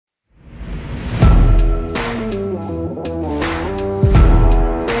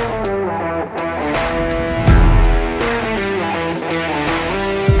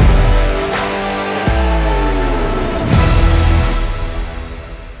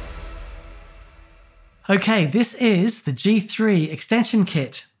Okay, this is the G3 extension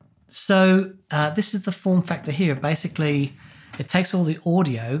kit. So this is the form factor here. Basically, it takes all the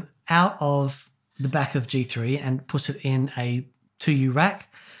audio out of the back of G3 and puts it in a 2U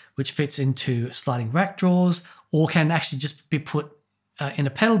rack, which fits into sliding rack drawers, or can actually just be put in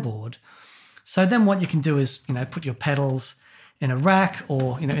a pedal board. So then what you can do is, put your pedals in a rack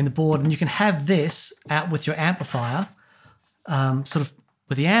or, in the board, and you can have this out with your amplifier, sort of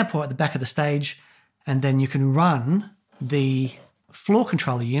with the amp or at the back of the stage, and then you can run the floor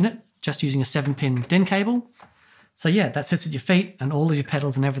controller unit just using a 7-pin DIN cable. So yeah, that sits at your feet and all of your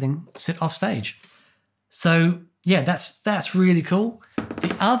pedals and everything sit off stage. So yeah, that's really cool.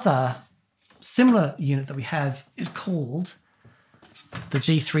 The other similar unit that we have is called the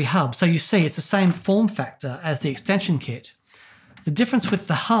G3 Hub. So you see it's the same form factor as the extension kit. The difference with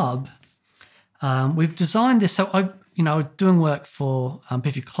the hub, we've designed this, so I doing work for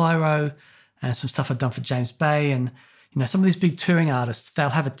Biffy Clyro and some stuff I've done for James Bay, and some of these big touring artists, they'll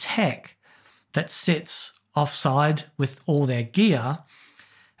have a tech that sits offside with all their gear,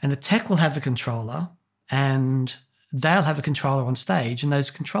 and the tech will have a controller and they'll have a controller on stage, and those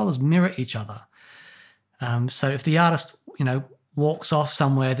controllers mirror each other. So if the artist, walks off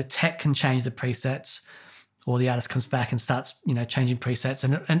somewhere, the tech can change the presets, or the artist comes back and starts, changing presets.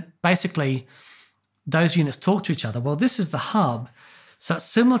 And basically those units talk to each other. Well, this is the hub. So it's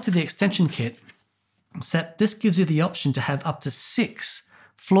similar to the extension kit, except this gives you the option to have up to 6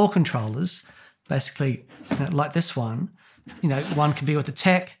 floor controllers, basically like this one. One can be with the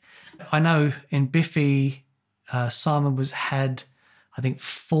tech. I know in Biffy, Simon had, I think,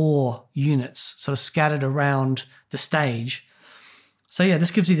 4 units sort of scattered around the stage. So yeah,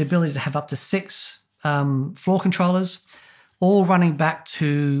 this gives you the ability to have up to 6 floor controllers, all running back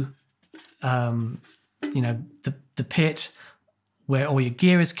to, the pit where all your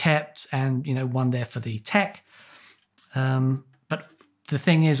gear is kept, and, one there for the tech. But the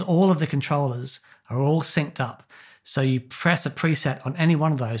thing is, all of the controllers are all synced up. So you press a preset on any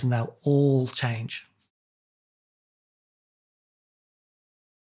one of those and they'll all change.